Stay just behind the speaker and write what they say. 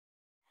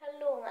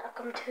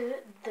Welcome to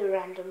the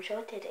Random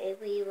Show. Today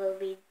we will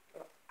be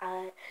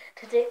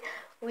today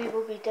I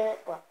will be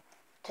doing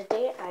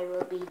today I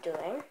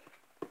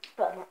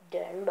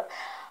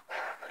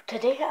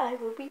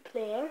will be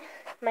playing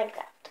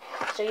Minecraft.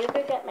 So you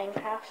could get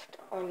Minecraft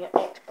on your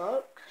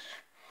Xbox.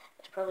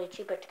 It's probably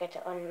cheaper to get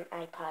it on an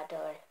iPad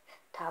or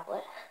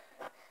tablet,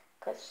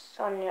 because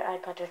on your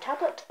iPad or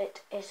tablet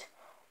it is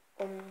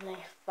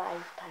only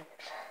 £5.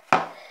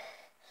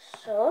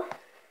 So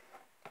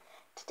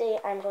today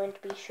I'm going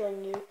to be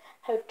showing you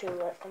how to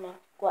work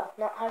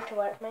not how to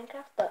work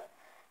Minecraft, but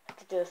how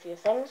to do a few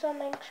things on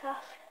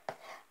Minecraft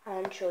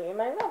and show you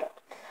my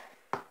world.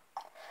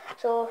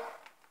 So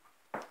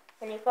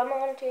when you come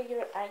onto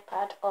your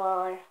iPad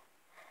or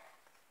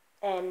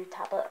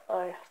tablet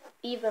or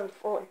even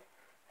phone,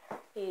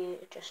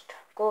 you just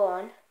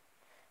scroll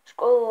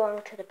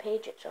along to the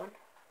page it's on.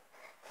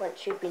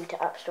 Once you've been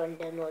to App Store and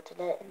downloaded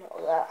it and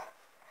all that,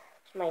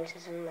 so mine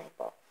is in my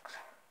box.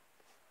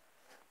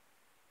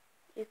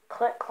 You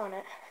click on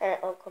it and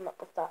it'll come up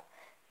with that.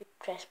 You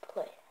press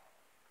play.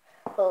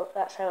 Well,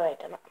 that's how I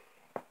done it.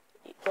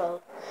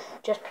 Well,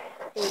 just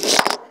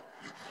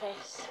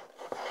press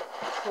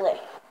play.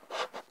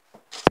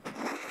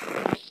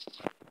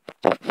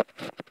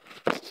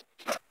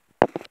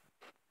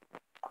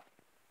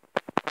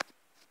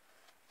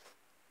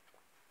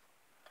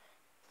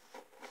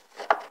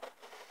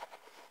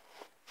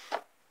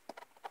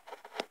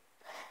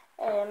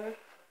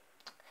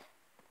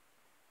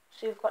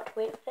 So you've got to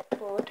wait for it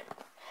to load.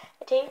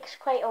 It takes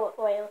quite a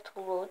while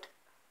to load.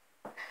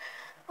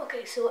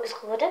 Okay, so it's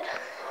loaded,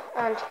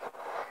 and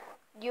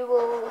you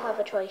will have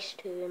a choice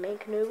to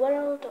make a new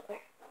world or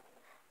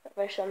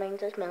whatever. So mine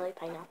is Melly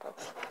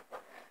Pineapples.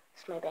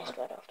 It's my best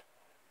world.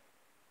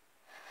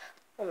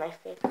 Or my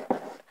favourite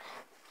world.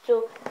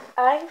 So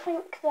I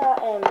think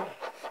that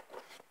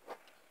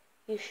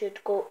you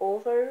should go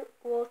over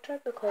water,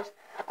 because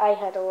I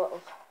had a lot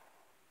of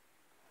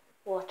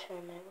water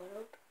in my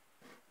world.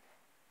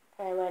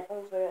 I went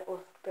over it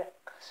with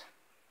bricks.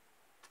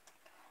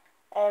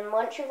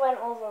 Once you went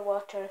over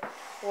water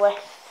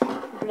with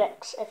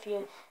bricks, if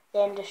you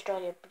then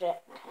destroy a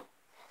brick,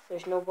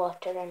 there's no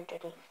water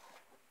underneath.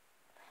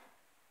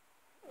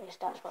 Yes,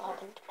 that's what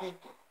happened to mine.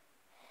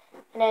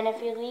 And then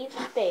if you leave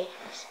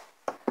space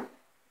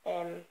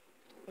and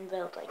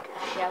build like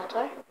a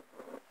shelter,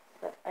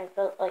 but I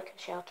built like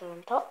a shelter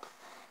on top,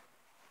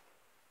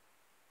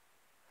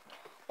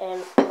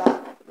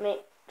 that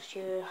makes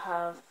you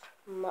have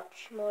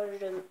much more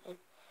room in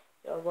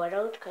your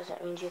world, because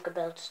it means you could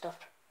build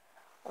stuff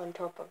on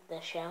top of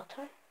the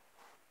shelter.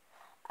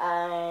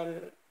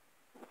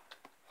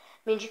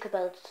 Means you could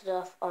build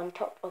stuff on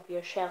top of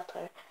your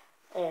shelter.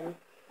 And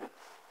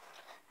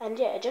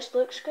yeah, it just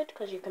looks good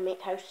because you can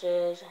make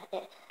houses,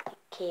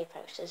 cave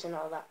houses and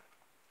all that.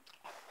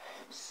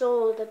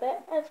 So the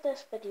bit of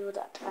this video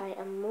that I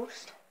am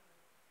most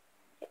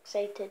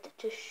excited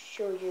to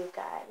show you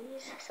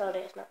guys, sorry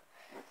it's not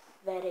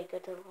very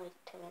good at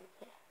lighting in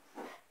here,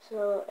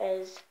 so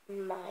is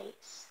my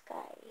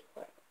sky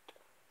world.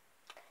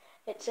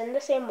 It's in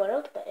the same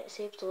world, but it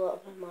saves a lot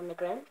of them on the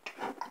ground,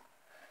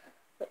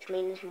 which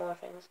means more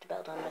things to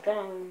build on the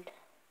ground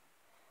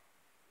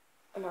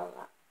and all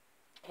that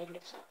kind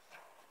of stuff.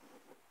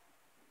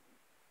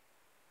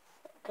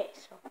 Okay,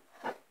 so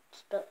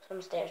just built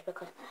some stairs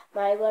because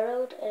my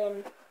world,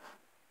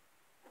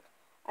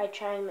 I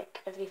try and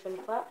make everything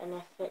flat, and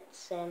if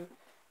it's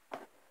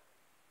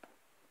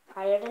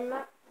higher than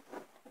that,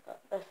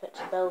 if it's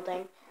a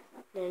building,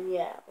 then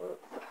yeah, we'll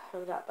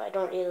have that, but I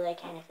don't really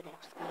like anything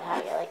else to be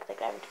high. I like the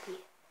ground to be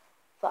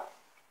flat.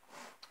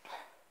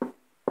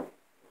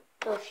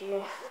 So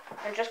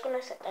I'm just going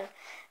to sit down,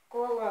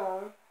 go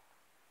along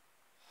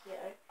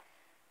here.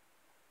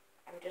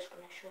 I'm just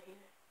going to show you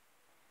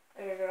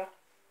a rough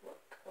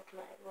look of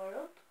my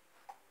world.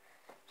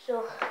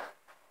 So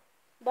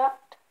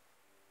that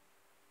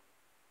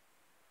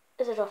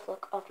is a rough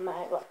look of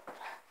my world.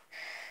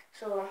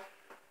 So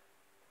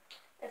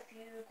if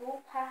you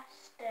go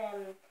past,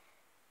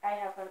 I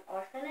have an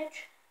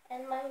orphanage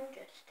in mine,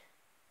 just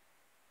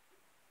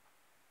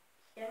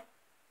here.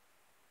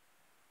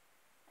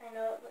 I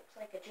know it looks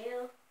like a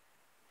jail,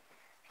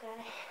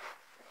 guy,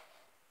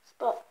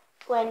 but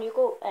when you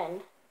go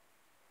in,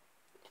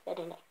 it's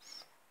very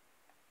nice,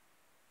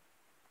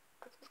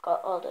 because it's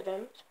got all the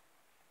rooms,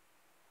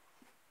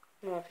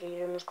 and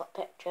every room's got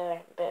picture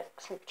and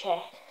books and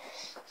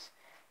chests.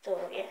 So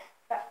yeah,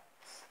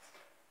 that's,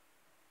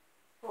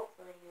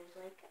 hopefully you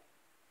like it.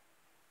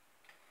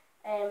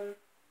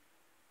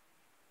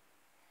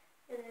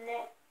 The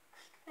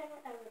next thing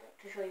I would like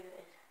to show you is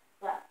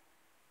that.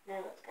 Now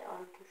let's get on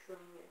to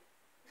showing you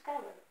the sky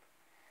world.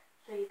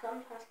 So you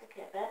come past the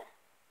cave bit,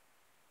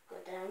 go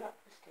down up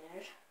the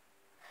stairs,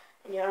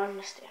 and you're on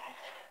the stairs.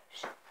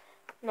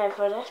 Now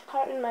for this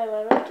part in my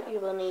world, you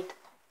will need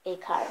a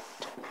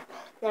cart.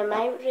 Now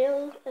my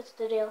rail is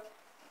the rail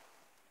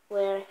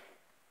where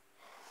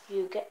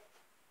you get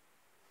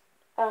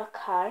a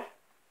car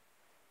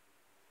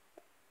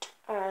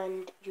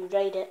and you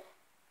ride it,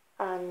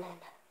 and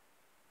then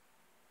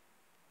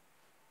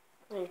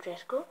Then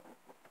press go.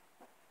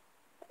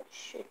 It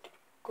should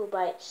go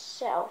by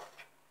itself.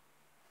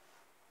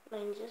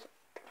 Mine just.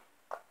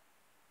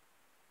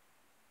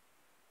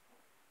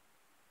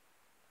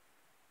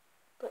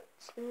 But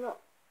it's not.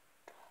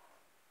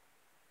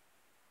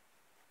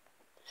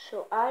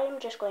 So I'm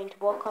just going to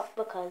walk up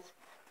because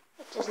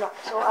it is not.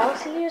 So I'll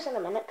see you in a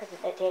minute because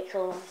it takes a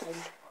long time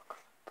to walk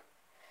up.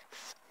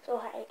 So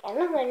hi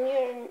again, when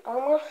you're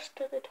almost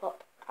to the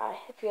top,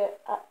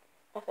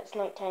 if it's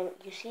night time,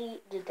 you see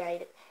you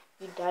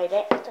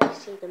directly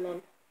see them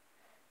in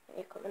when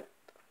you're coming up.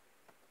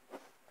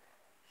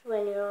 So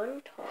when you're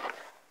on top,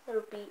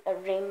 there'll be a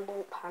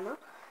rainbow panel,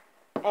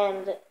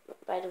 and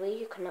by the way,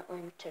 you cannot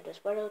enter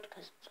this world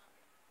because it's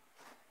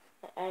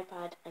on my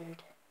iPad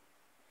and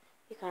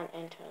you can't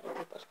enter other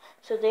people's.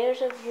 So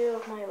there's a view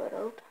of my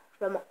world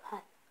from up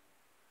high.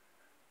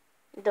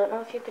 Don't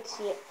know if you could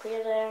see it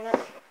clear there or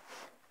not.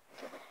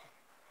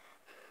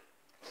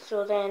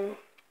 So then,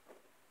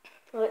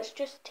 let's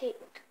just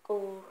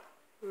go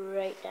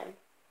right down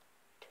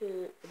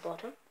to the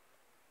bottom,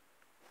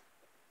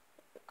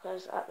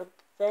 because at the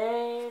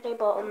very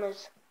bottom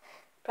is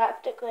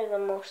practically the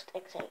most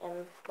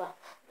exciting, well,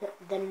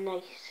 the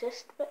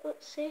nicest bit,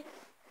 let's say,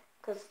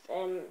 because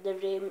the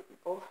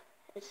rainbow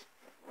is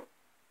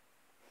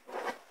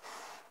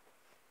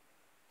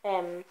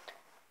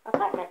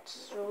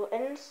apartments. So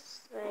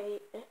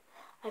inside,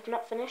 I've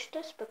not finished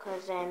this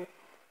because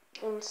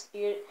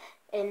you're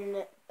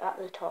at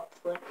the top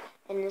floor.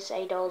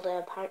 Inside all the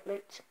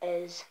apartments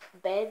is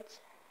beds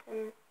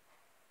and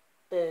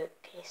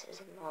bookcases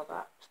and all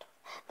that stuff.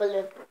 But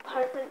the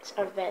apartments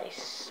are very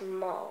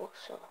small,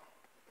 so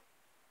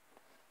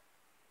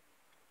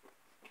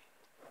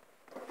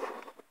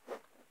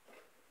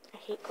I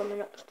hate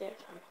coming upstairs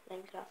on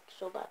Minecraft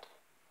so bad.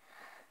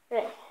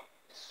 Right,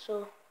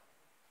 so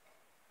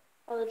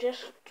I'll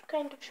just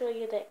kind of show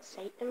you the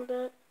exciting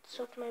bits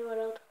of my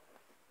world.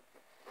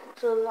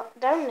 So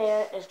down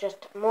there is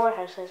just more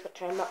houses,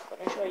 which I'm not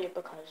going to show you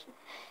because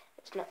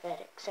it's not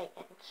very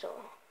exciting. So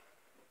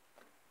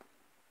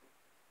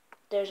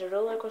there's a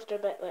roller coaster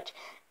bit which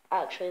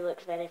actually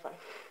looks very fun.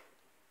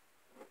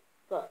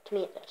 Well, to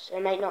me it does.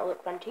 It might not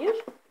look fun to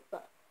you,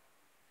 but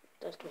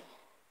it does to me.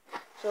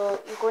 So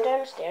you go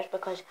downstairs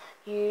because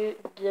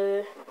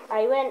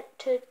I went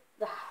to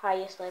the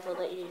highest level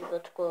that you're able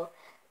to go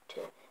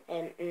to,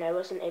 and I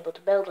wasn't able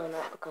to build on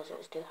that because it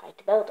was too high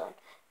to build on.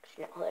 Because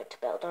you're not allowed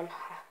to build on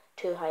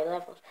too high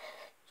levels.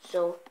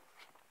 So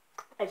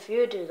if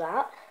you do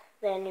that,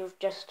 then you've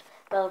just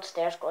built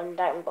stairs going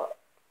down. But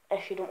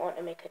if you don't want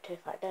to make it too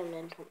far down,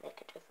 then don't make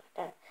it too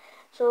far down.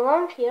 So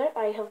along here,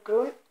 I have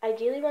grown. I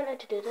really wanted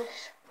to do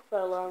this for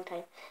a long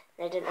time,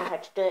 and I didn't know how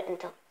to do it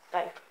until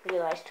I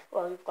realised,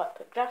 well, you've got to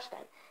put grass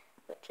down,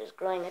 which is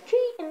growing a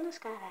tree in the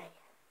sky.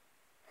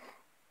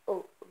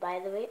 Oh, by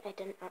the way, I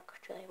didn't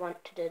actually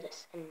want to do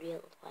this in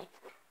real life.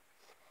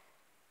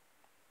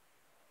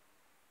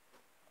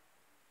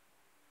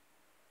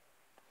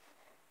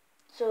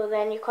 So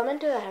then you come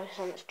into a house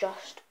and it's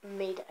just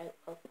made out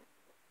of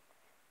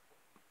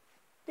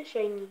the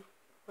shiny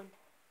one.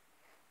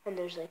 And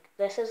there's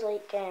this is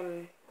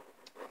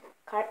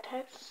cart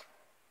house,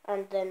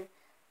 and then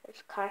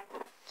there's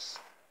carpets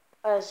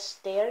as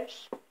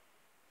stairs,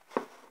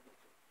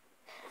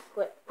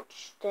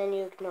 which then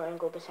you ignore and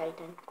go beside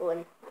and go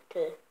into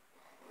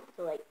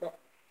the light bit.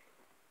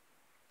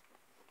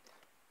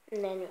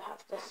 And then you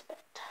have this bit.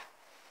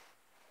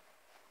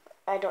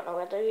 I don't know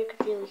whether you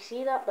could really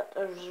see that, but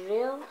there's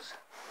rails.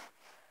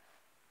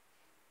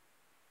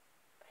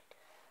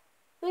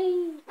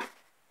 Whee!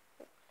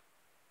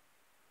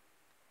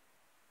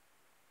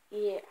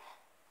 Yeah.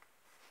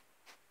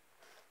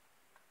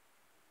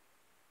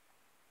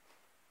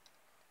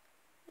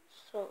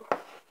 So,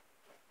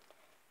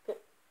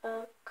 put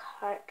a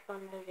cart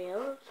on the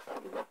rails,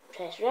 you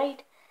press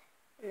right,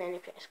 and then you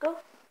press go.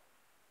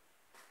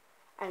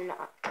 I'm not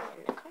actually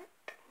in the cart.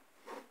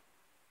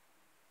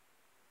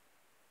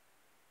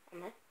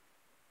 Am I?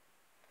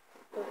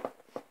 Oh,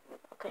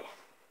 okay.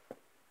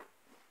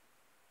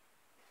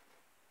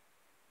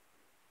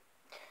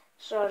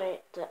 Sorry,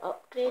 the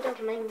upgrade of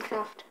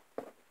Minecraft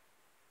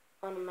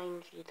on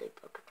mine's really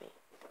bugged me.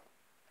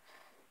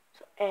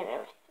 So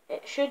anyway,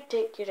 it should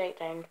take you right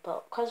round,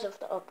 but because of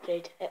the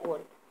upgrade, it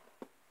won't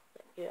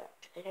let you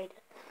actually ride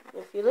it.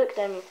 If you look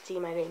down, you can see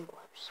my rainbow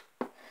house.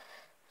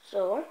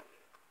 So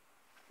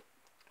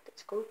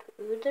let's go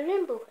to the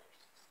rainbow house.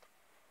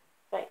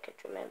 If I could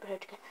remember how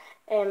to get.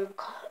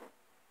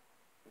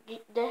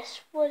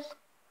 This was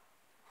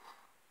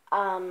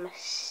a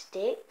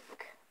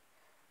mistake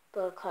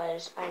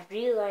because I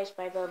realised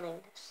by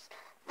building this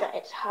that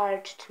it's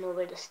hard to know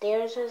where the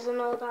stairs is and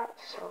all that.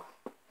 So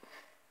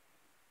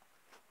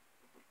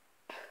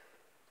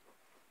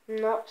I'm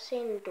not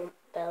saying don't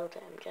build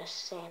it. I'm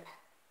just saying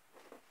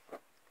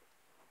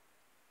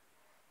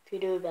if you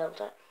do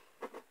build it,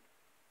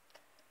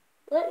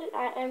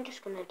 I'm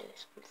just gonna do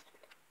something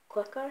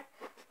quicker,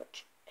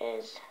 which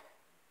is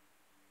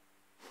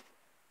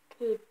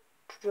to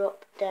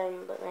drop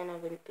down, but then I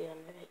wouldn't be on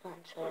the right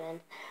hand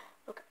side.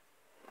 Okay,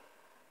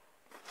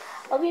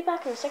 I'll be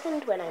back in a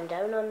second when I'm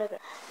down on the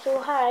ground.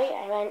 So hi,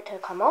 I went to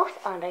come off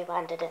and I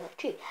landed in a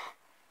tree.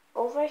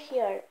 Over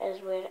here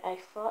is where I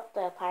thought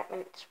the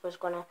apartment was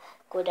going to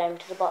go down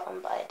to the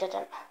bottom, but it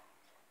didn't.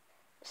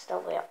 It's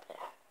still way up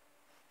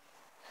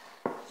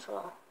there.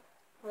 So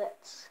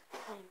let's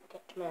try and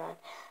get to my land.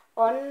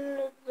 On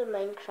the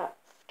Minecraft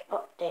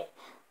update,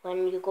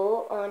 when you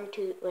go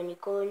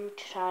and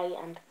try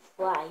and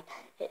fly,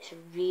 it's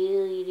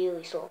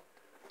really slow.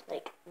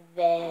 Like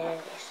very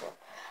slow.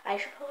 I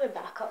should probably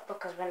back up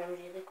because when I'm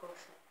really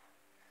close.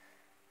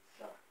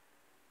 So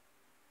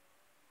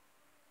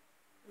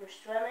we're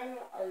swimming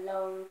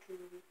along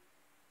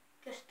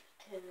just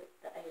to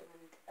the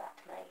island that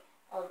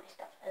all my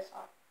stuff is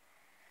on.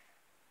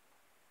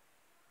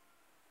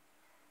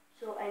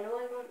 So I know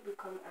I won't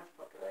become as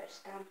popular as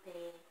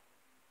Stampy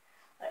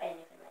or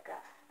anything like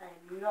that.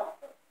 I'm not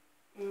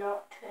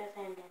to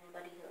offend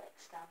anybody who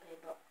likes Stampy,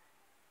 but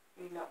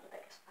I'm not the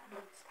biggest fan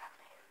of Stampy.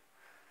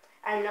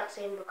 I'm not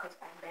saying because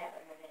I'm better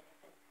or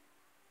anything.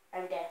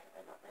 I'm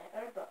definitely not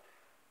better, but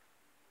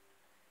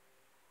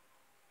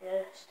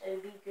just it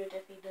would be good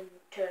if he done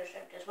tours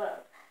around his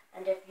world.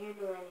 And if you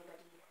know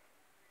anybody,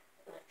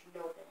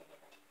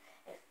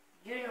 if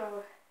you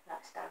know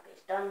that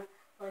Stampy's done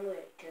one where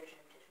he tours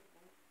around his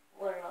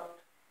world,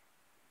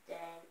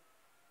 then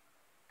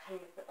can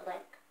you put a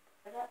link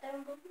for that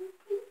down below,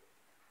 please?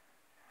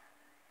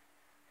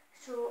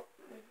 So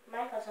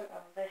my cousin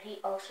Oliver, he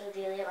also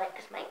really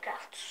likes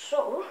Minecraft,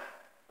 so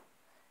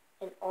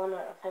in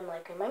honor of him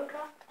liking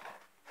Minecraft,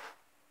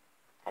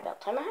 I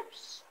built him a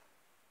house.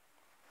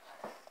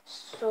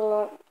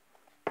 So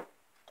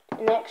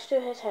next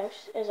to his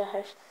house is a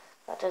house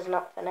that is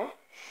not finished.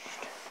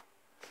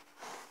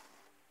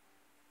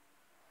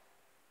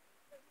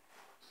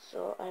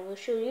 So I will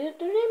show you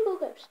the rainbow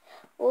house.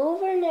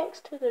 Over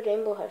next to the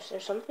rainbow house,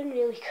 there's something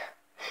really cool.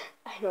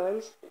 I know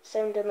I'm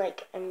sounding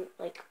like I'm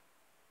like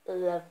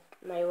love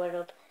my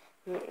world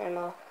and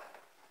all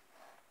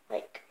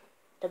like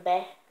the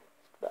best,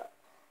 but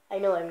I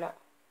know I'm not.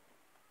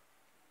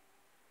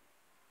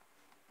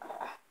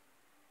 I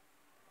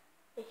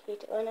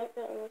hate it when I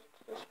put on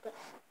this bit.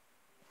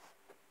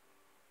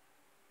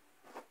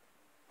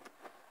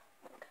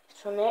 Okay,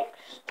 so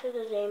next to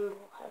the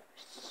rainbow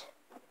house,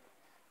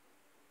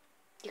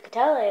 you can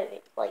tell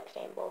I like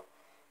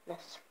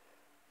rainbowness.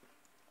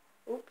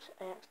 Oops,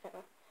 I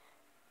accidentally.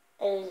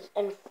 Is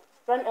in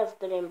front of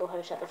the rainbow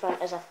house at the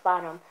front is a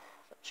farm,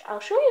 which I'll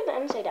show you the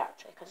inside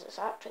actually, because it's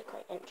actually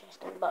quite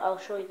interesting, but I'll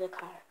show you the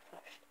car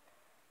first.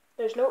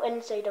 There's no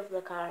inside of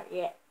the car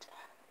yet,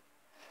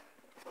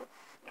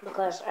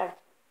 because I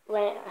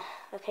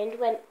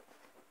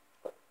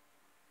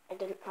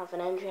didn't have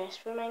an interest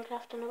for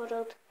Minecraft in a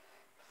world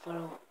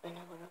for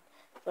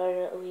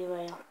a wee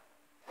while.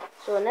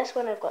 So in this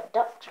one I've got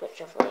ducks which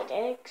have laid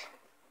eggs.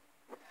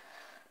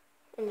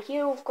 And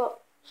here we've got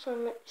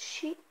some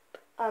sheep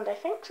and I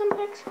think some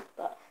pigs,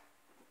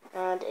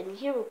 and in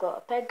here we've got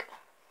a pig.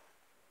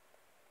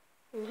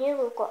 And here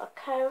we've got a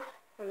cow,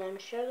 and I'm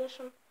sure there's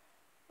some.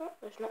 Oh,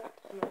 there's not at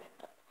the other.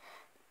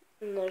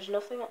 And there's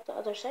nothing at the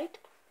other side.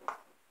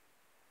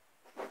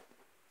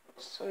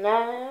 So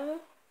now,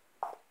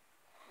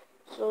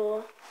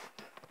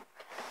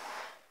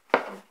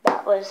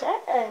 that was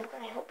it, and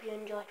I hope you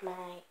enjoyed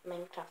my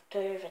Minecraft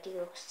tour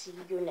video. See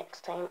you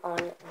next time on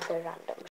The Randoms.